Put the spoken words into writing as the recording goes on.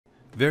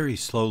Very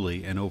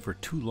slowly and over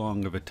too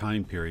long of a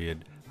time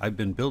period, I've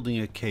been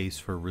building a case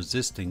for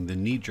resisting the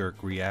knee-jerk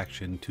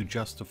reaction to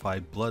justify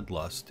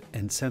bloodlust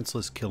and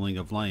senseless killing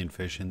of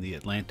lionfish in the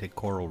Atlantic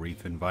coral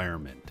reef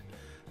environment.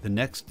 The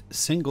next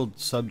single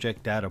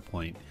subject data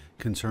point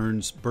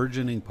concerns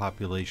burgeoning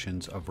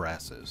populations of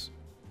wrasses.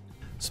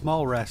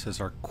 Small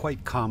wrasses are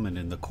quite common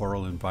in the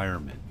coral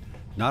environment.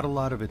 Not a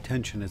lot of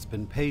attention has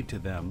been paid to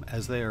them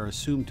as they are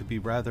assumed to be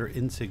rather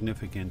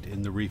insignificant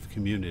in the reef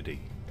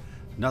community.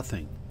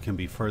 Nothing can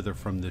be further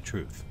from the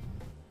truth.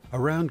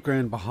 Around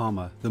Grand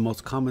Bahama, the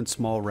most common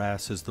small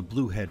wrasse is the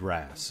Bluehead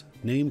Wrasse,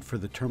 named for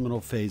the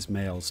terminal phase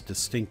male's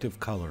distinctive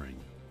coloring.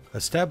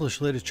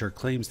 Established literature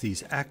claims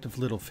these active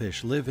little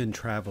fish live and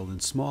travel in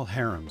small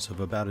harems of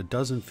about a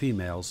dozen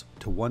females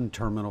to one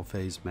terminal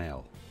phase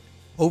male.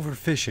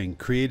 Overfishing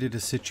created a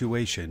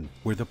situation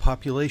where the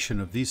population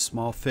of these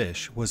small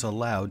fish was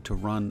allowed to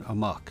run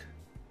amok.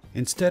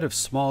 Instead of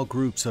small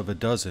groups of a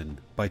dozen,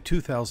 by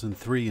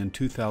 2003 and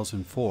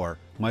 2004,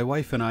 my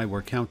wife and I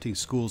were counting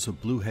schools of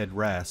Bluehead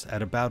Wrasse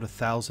at about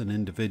 1,000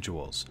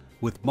 individuals,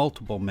 with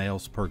multiple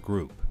males per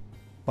group.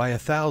 By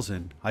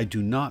 1,000, I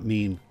do not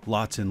mean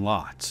lots and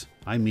lots.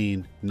 I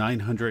mean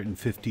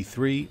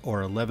 953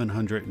 or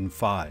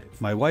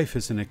 1,105. My wife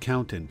is an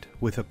accountant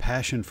with a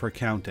passion for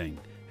counting,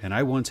 and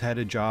I once had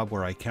a job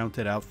where I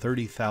counted out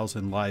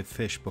 30,000 live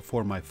fish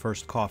before my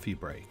first coffee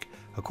break,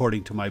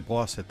 according to my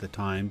boss at the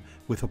time,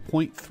 with a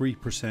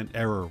 0.3%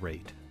 error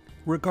rate.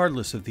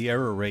 Regardless of the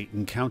error rate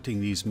in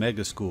counting these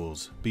mega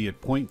schools, be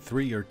it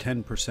 0.3 or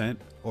 10%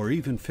 or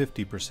even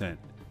 50%,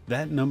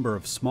 that number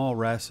of small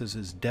wrasses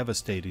is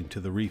devastating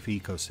to the reef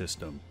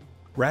ecosystem.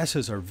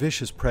 Wrasses are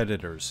vicious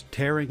predators,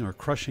 tearing or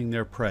crushing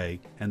their prey,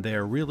 and they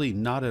are really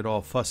not at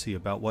all fussy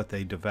about what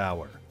they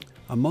devour.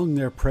 Among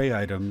their prey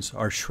items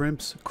are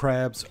shrimps,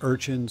 crabs,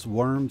 urchins,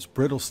 worms,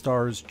 brittle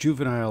stars,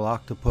 juvenile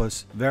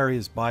octopus,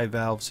 various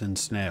bivalves, and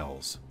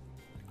snails.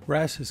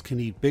 Wrasses can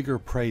eat bigger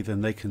prey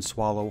than they can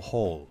swallow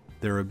whole.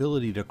 Their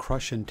ability to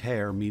crush and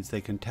tear means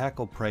they can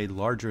tackle prey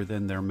larger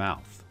than their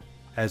mouth.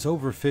 As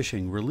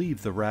overfishing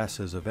relieved the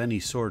wrasses of any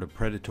sort of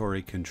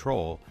predatory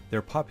control,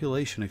 their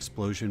population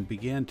explosion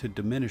began to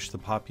diminish the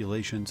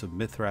populations of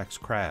Mithrax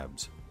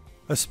crabs,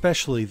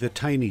 especially the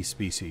tiny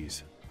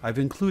species. I've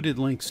included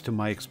links to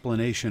my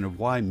explanation of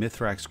why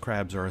Mithrax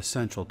crabs are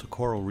essential to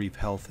coral reef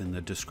health in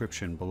the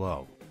description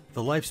below.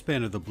 The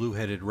lifespan of the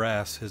blue-headed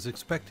wrasse is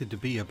expected to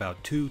be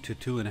about 2 to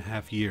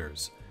 2.5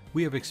 years.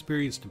 We have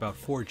experienced about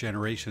 4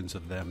 generations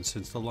of them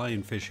since the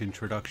lionfish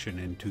introduction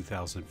in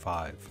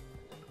 2005.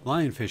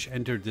 Lionfish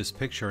entered this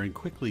picture and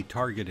quickly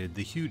targeted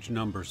the huge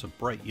numbers of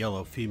bright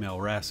yellow female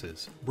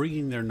wrasses,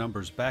 bringing their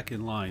numbers back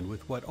in line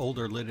with what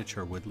older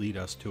literature would lead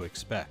us to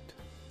expect.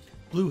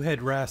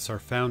 Bluehead wrasse are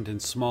found in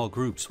small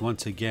groups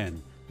once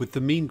again, with the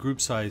mean group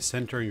size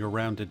centering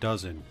around a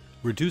dozen,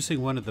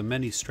 reducing one of the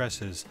many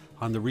stresses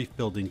on the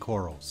reef-building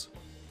corals.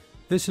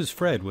 This is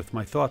Fred with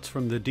my thoughts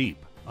from the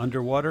deep,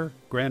 underwater,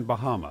 Grand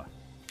Bahama.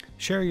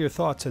 Share your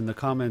thoughts in the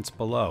comments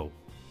below.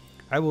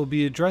 I will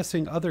be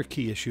addressing other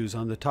key issues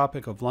on the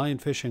topic of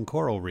lionfish and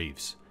coral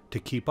reefs. To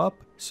keep up,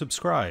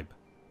 subscribe.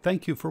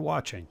 Thank you for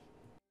watching.